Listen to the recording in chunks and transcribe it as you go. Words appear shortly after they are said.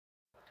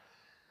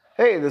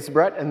Hey, this is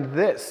Brett, and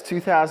this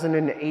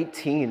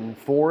 2018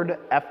 Ford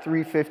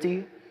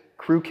F350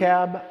 Crew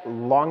Cab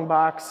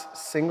Longbox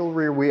Single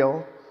Rear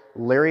Wheel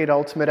Lariat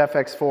Ultimate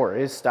FX4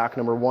 is stock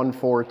number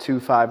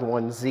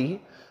 14251Z.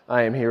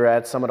 I am here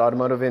at Summit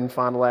Automotive in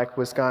Fond du Lac,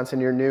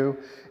 Wisconsin, your new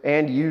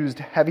and used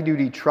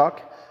heavy-duty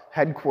truck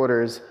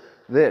headquarters.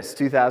 This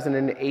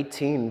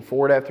 2018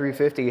 Ford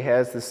F350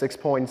 has the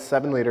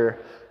 6.7-liter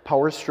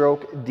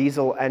Powerstroke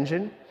diesel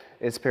engine.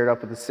 It's paired up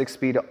with a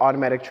 6-speed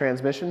automatic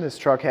transmission. This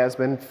truck has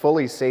been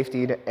fully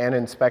safetied and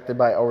inspected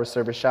by our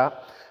service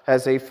shop.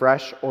 Has a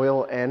fresh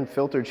oil and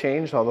filter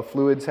change. All the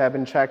fluids have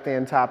been checked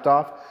and topped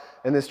off,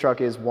 and this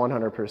truck is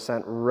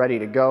 100% ready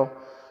to go.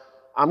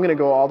 I'm going to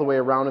go all the way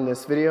around in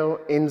this video,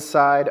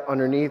 inside,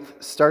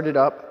 underneath, start it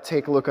up,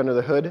 take a look under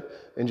the hood,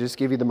 and just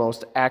give you the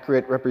most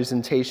accurate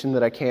representation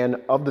that I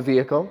can of the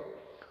vehicle.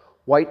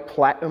 White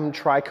Platinum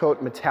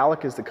Tricoat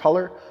Metallic is the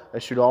color. I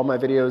shoot all my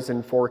videos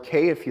in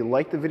 4K. If you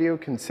like the video,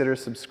 consider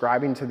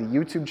subscribing to the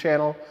YouTube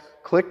channel.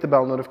 Click the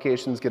bell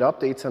notifications, get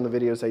updates on the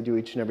videos I do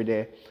each and every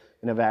day,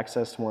 and have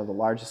access to one of the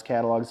largest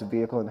catalogs of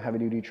vehicle and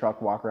heavy-duty truck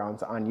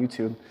walkarounds on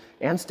YouTube,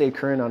 and stay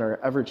current on our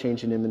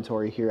ever-changing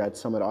inventory here at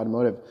Summit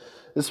Automotive.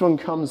 This one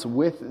comes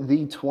with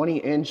the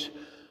 20-inch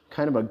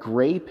kind of a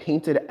gray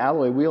painted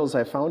alloy wheels.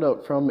 I found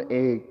out from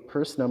a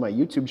person on my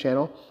YouTube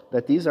channel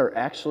that these are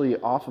actually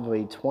off of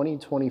a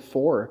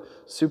 2024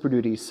 Super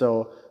Duty.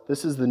 So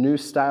this is the new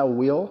style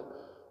wheel,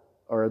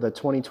 or the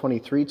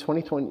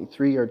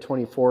 2023 or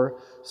 24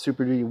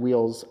 Super Duty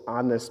wheels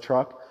on this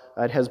truck.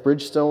 It has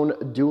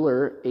Bridgestone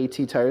Dueler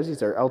AT tires.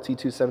 These are LT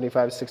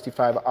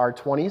 275/65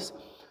 R20s.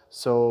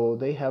 So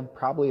they have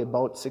probably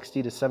about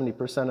 60 to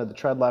 70% of the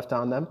tread left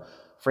on them.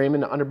 Frame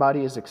and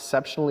underbody is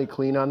exceptionally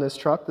clean on this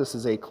truck. This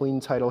is a clean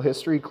title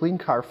history, clean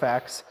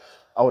CARFAX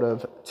out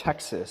of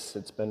Texas.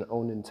 It's been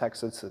owned in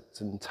Texas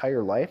its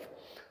entire life.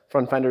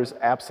 Front fender is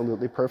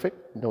absolutely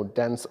perfect. No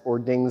dents or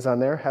dings on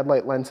there.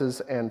 Headlight lenses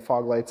and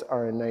fog lights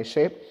are in nice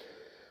shape.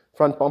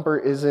 Front bumper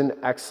is in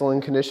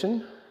excellent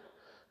condition.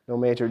 No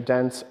major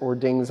dents or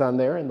dings on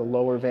there in the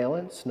lower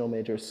valance. No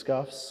major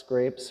scuffs,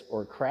 scrapes,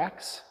 or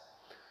cracks.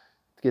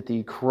 Get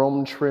the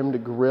chrome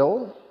trimmed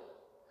grille.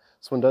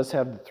 This one does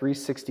have the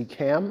 360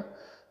 cam.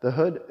 The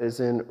hood is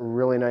in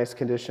really nice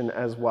condition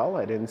as well.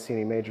 I didn't see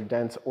any major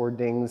dents or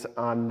dings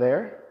on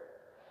there.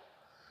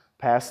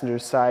 Passenger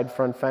side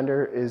front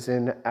fender is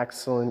in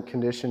excellent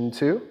condition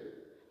too.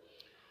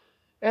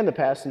 And the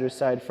passenger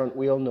side front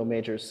wheel, no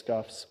major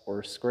scuffs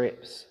or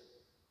scrapes.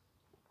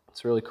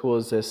 What's really cool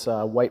is this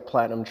white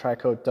platinum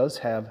tricoat does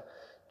have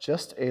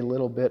just a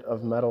little bit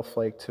of metal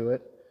flake to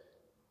it.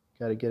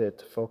 Got to get it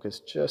to focus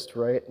just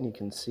right and you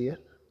can see it.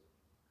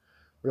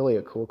 Really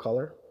a cool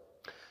color.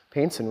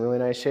 Paint's in really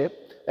nice shape.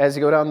 As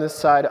you go down this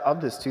side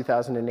of this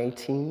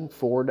 2018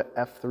 Ford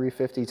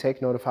F350,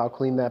 take note of how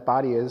clean that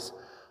body is,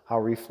 how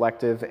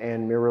reflective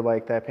and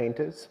mirror-like that paint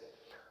is.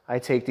 I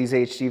take these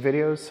HD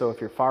videos, so if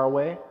you're far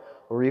away,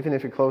 or even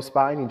if you're close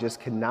by and you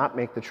just cannot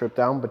make the trip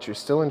down, but you're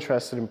still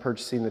interested in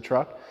purchasing the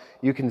truck,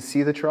 you can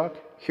see the truck,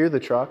 hear the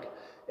truck,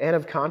 and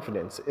have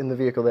confidence in the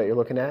vehicle that you're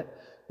looking at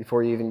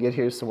before you even get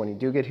here. So when you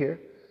do get here,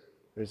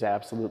 there's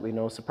absolutely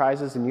no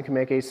surprises, and you can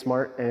make a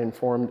smart and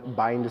informed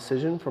buying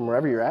decision from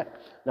wherever you're at.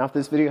 Now, if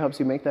this video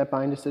helps you make that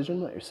buying decision,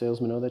 let your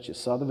salesman know that you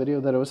saw the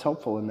video, that it was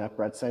helpful, and that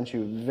Brett sent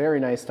you. Very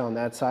nice down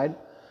that side.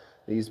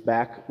 These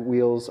back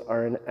wheels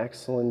are in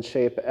excellent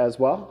shape as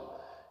well.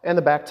 And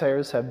the back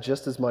tires have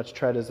just as much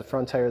tread as the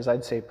front tires.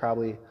 I'd say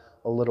probably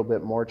a little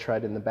bit more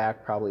tread in the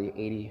back, probably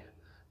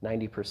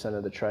 80–90%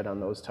 of the tread on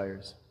those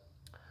tires.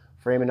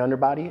 Frame and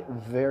underbody,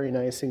 very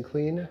nice and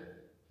clean.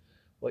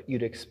 What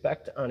you'd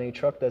expect on a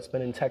truck that's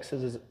been in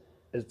Texas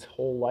its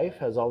whole life.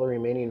 Has all the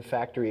remaining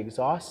factory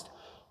exhaust.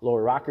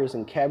 Lower rockers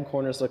and cab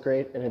corners look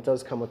great, and it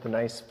does come with the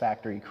nice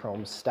factory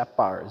chrome step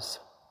bars.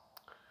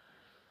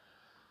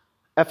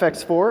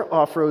 FX4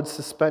 off-road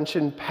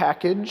suspension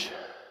package.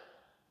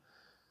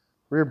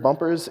 Rear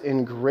bumpers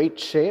in great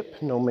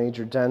shape. No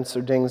major dents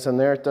or dings in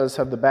there. It does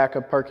have the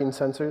backup parking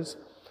sensors.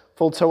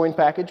 Full towing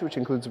package, which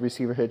includes a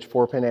receiver hitch,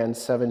 4-pin and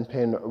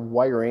 7-pin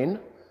wiring.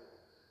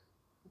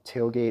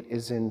 Tailgate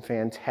is in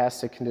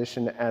fantastic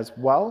condition as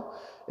well.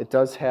 It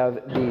does have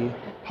the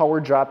power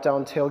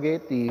drop-down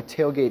tailgate. The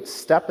tailgate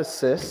step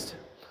assist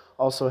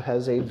also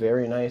has a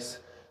very nice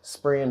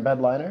spray and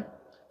bed liner.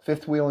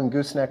 Fifth wheel and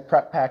gooseneck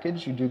prep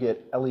package. You do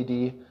get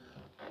LED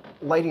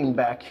lighting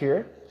back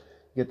here.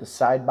 You get the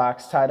side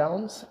box tie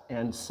downs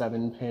and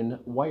 7-pin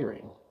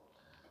wiring.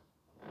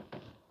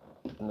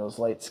 And those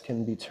lights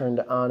can be turned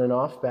on and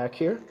off back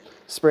here.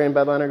 Spray and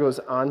bed liner goes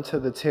onto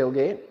the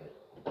tailgate.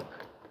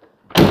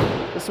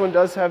 This one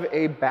does have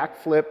a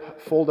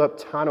Bak-Flip fold-up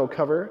tonneau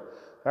cover.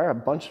 There are a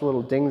bunch of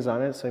little dings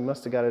on it, so he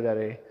must have got it at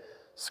a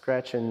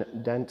scratch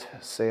and dent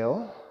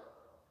sale.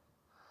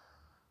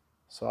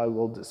 So I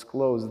will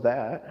disclose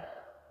that.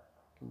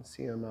 You can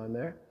see them on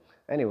there.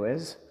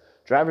 Anyways,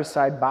 driver's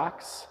side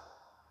box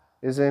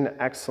is in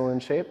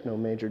excellent shape. No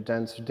major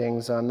dents or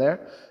dings on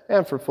there.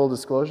 And for full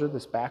disclosure,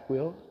 this back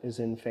wheel is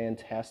in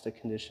fantastic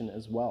condition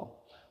as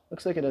well.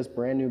 Looks like it has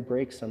brand new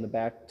brakes on the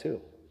back too.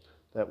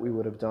 that we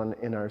would have done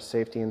in our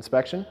safety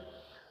inspection.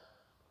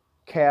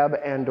 Cab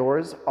and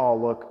doors all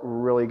look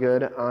really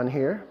good on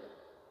here.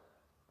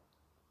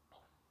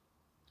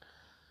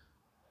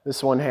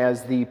 This one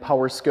has the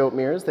Powerscope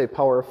mirrors. They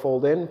power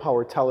fold in,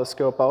 power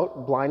telescope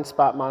out, blind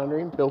spot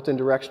monitoring, built-in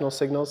directional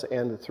signals,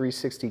 and the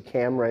 360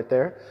 cam right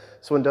there.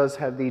 This one does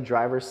have the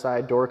driver's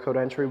side door code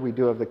entry. We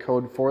do have the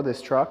code for this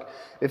truck.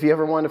 If you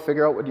ever want to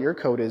figure out what your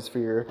code is for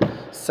your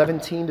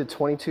 17 to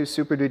 22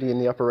 Super Duty, in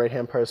the upper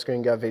right-hand part of the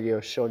screen, got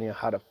videos showing you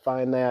how to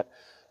find that.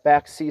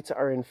 Back seats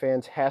are in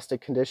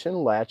fantastic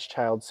condition. Latch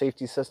child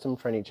safety system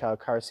for any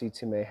child car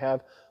seats you may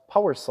have.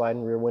 Power slide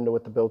and rear window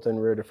with the built-in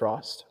rear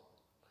defrost.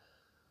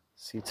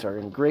 Seats are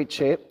in great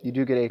shape. You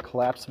do get a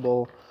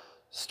collapsible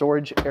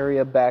storage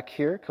area back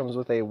here. Comes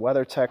with a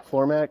WeatherTech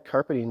floor mat.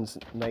 Carpeting's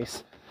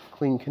nice,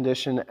 clean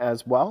condition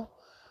as well.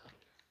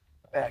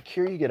 Back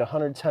here you get a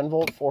 110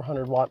 volt,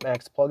 400 watt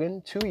max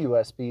plug-in, 2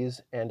 USBs,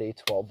 and a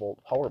 12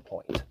 volt power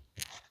point.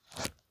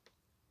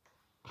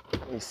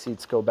 These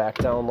seats go back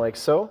down like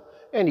so,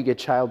 and you get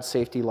child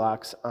safety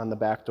locks on the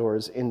back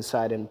doors,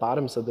 inside and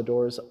bottoms of the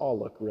doors. All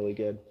look really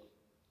good.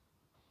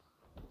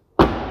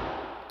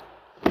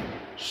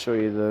 Show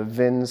you the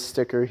VIN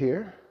sticker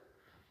here.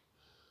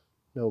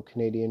 No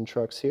Canadian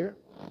trucks here.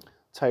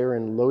 Tire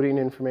and loading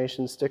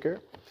information sticker.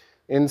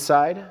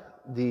 Inside,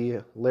 the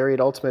Lariat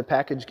Ultimate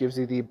package gives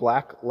you the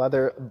black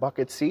leather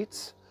bucket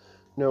seats.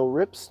 No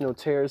rips, no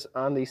tears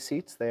on these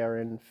seats. They are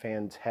in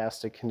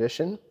fantastic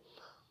condition.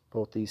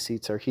 Both these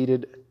seats are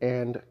heated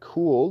and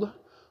cooled.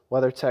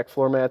 WeatherTech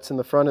floor mats in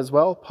the front as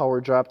well. Power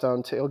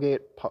drop-down tailgate,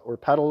 power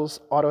pedals,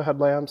 auto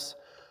headlamps,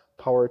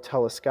 power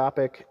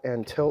telescopic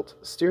and tilt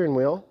steering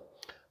wheel.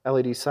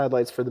 LED side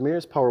lights for the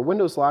mirrors, power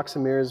windows, locks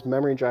and mirrors,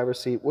 memory driver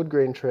seat, wood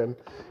grain trim,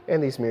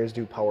 and these mirrors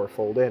do power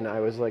fold in. I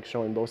always like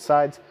showing both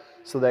sides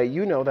so that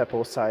you know that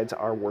both sides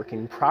are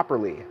working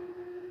properly.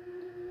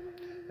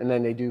 And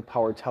then they do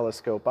power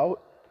telescope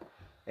out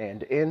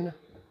and in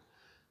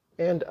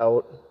and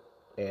out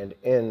and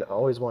in.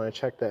 Always want to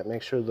check that,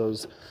 make sure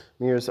those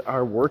mirrors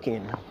are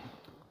working.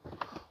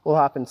 We'll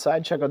hop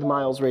inside, check out the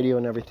miles, radio,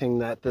 and everything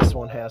that this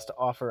one has to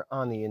offer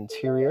on the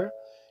interior.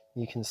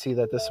 You can see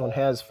that this one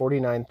has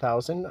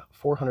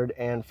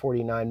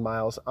 49,449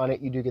 miles on it.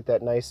 You do get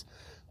that nice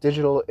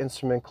digital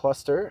instrument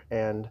cluster,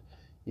 and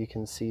you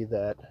can see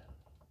that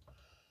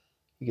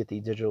you get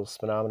the digital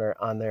speedometer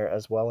on there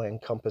as well,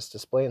 and compass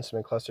display.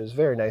 Instrument cluster is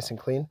very nice and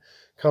clean.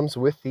 Comes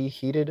with the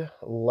heated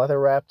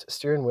leather-wrapped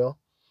steering wheel.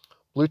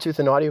 Bluetooth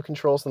and audio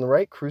controls on the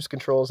right, cruise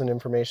controls and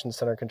information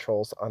center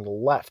controls on the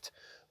left.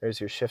 There's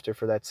your shifter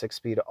for that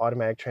 6-speed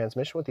automatic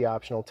transmission with the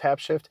optional tap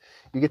shift.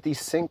 You get the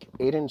Sync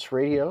 8-inch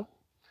radio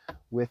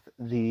with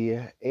the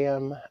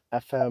AM,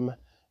 FM,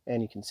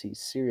 and you can see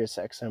Sirius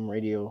XM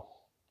radio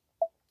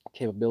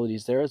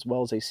capabilities there, as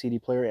well as a CD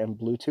player and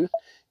Bluetooth.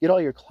 You get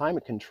all your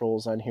climate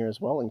controls on here as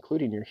well,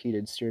 including your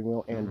heated steering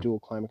wheel and dual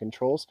climate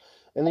controls.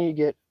 And then you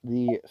get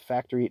the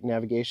factory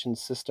navigation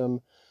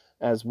system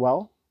as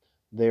well.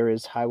 There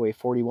is Highway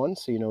 41,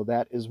 so you know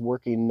that is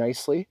working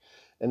nicely.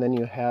 And then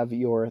you have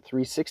your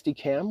 360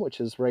 cam, which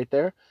is right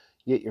there.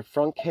 You get your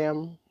front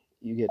cam,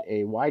 you get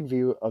a wide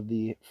view of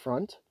the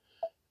front,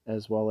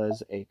 as well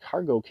as a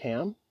cargo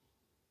cam,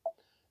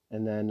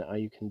 and then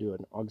you can do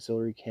an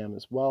auxiliary cam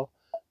as well,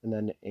 and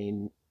then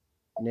a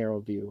narrow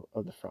view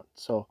of the front.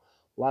 So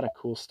a lot of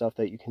cool stuff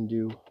that you can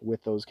do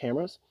with those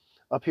cameras.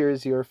 Up here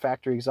is your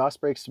factory exhaust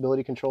brake,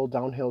 stability control,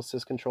 downhill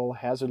assist control,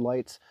 hazard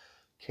lights,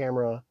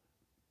 camera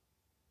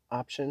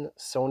option,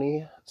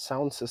 Sony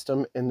sound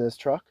system in this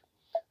truck.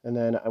 And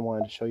then I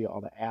wanted to show you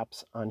all the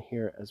apps on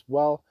here as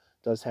well.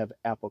 It does have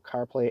Apple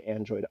CarPlay,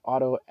 Android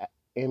Auto,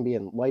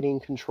 ambient lighting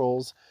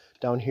controls.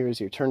 Down here is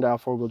your turn dial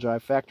 4-wheel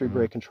drive, factory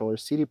brake controller,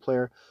 CD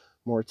player,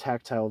 more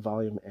tactile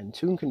volume and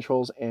tune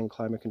controls, and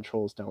climate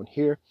controls down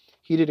here.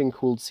 Heated and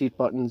cooled seat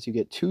buttons. You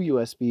get 2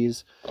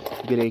 USBs.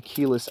 You get a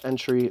keyless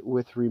entry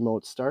with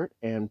remote start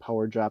and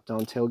power drop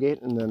down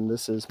tailgate. And then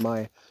this is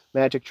my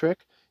magic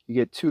trick. You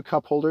get 2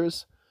 cup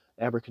holders,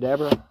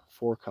 abracadabra,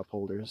 4 cup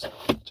holders,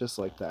 just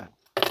like that.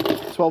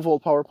 12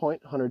 volt power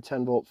point,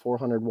 110 volt,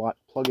 400 watt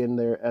plug-in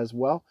there as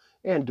well,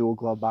 and dual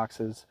glove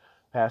boxes.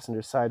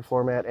 Passenger side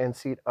floor mat and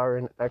seat are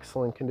in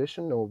excellent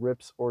condition, no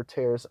rips or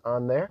tears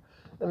on there.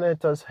 And then it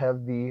does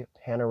have the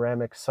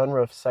panoramic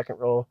sunroof, second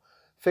row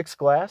fixed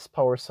glass,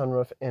 power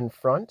sunroof in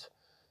front,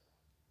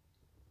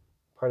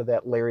 part of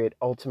that Lariat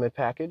Ultimate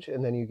package.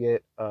 And then you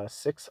get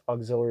 6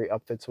 auxiliary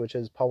upfit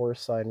switches, power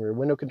side and rear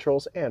window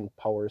controls, and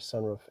power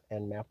sunroof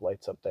and map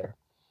lights up there.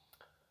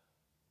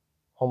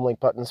 Home link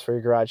buttons for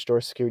your garage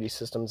door security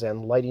systems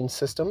and lighting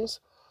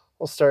systems.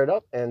 We'll start it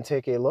up and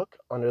take a look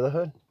under the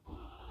hood.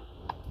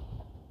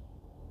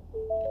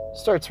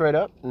 Starts right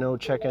up, no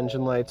check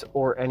engine lights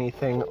or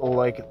anything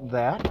like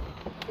that.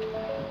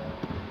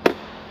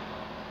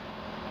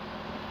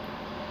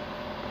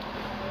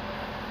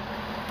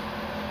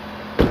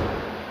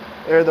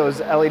 There are those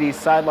LED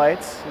side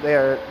lights. They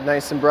are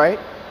nice and bright.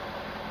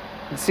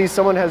 You can see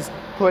someone has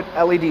put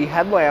LED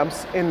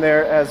headlamps in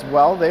there as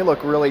well. They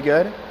look really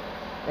good.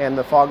 And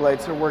the fog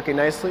lights are working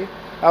nicely.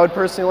 I would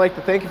personally like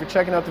to thank you for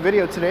checking out the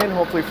video today, and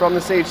hopefully from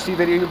this HD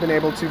video you've been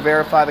able to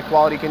verify the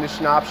quality,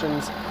 condition,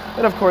 options,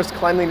 and of course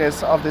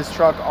cleanliness of this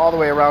truck all the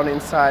way around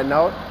inside and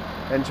out.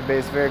 Engine bay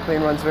is very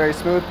clean, runs very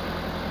smooth.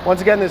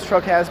 Once again, this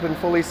truck has been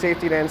fully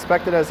safety and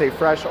inspected as a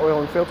fresh oil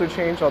and filter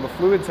change. All the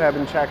fluids have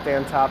been checked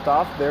and topped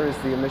off. There is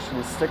the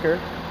emissions sticker.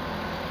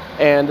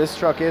 And this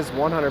truck is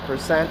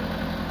 100%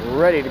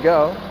 ready to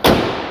go.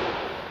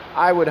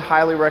 I would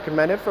highly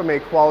recommend it from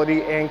a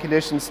quality and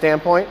condition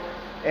standpoint.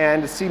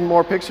 And to see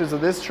more pictures of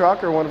this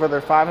truck or one of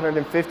other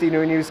 550 new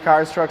and used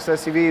cars, trucks,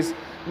 SUVs,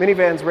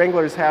 minivans,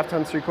 Wranglers, half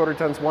tons, 3/4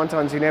 tons, 1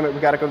 tons, you name it, we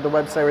got to go to the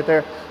website right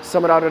there,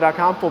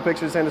 summitauto.com. Full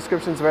pictures and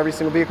descriptions of every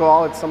single vehicle,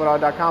 all at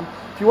summitauto.com.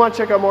 If you want to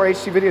check out more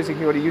HD videos, you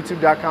can go to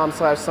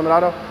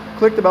youtube.com/summitauto.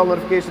 Click the bell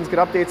notifications, get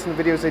updates on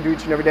the videos they do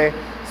each and every day,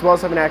 as well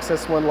as having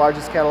access to one of the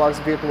largest catalogs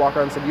of vehicle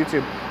walkarounds on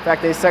YouTube. In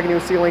fact, a second, you'll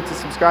see a link to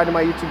subscribe to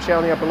my YouTube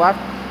channel in the upper left,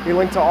 a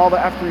link to all the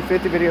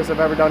F350 videos I've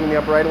ever done in the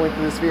upper right, a link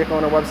to this vehicle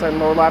on our website in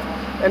the lower left,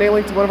 and a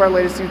link to one of our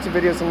latest YouTube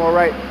videos in the lower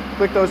right.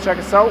 Click those, check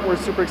us out. We're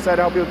super excited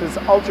to help you with this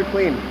ultra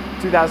clean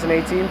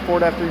 2018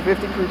 Ford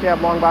F350 Crew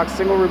Cab Long Box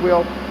Single Rear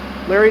Wheel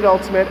Lariat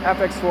Ultimate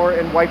FX4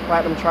 in white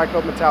platinum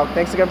TRICOAT metallic.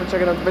 Thanks again for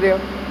checking out the video.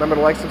 Remember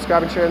to like,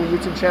 subscribe, and share on the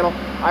YouTube channel.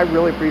 I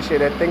really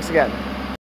appreciate it. Thanks again.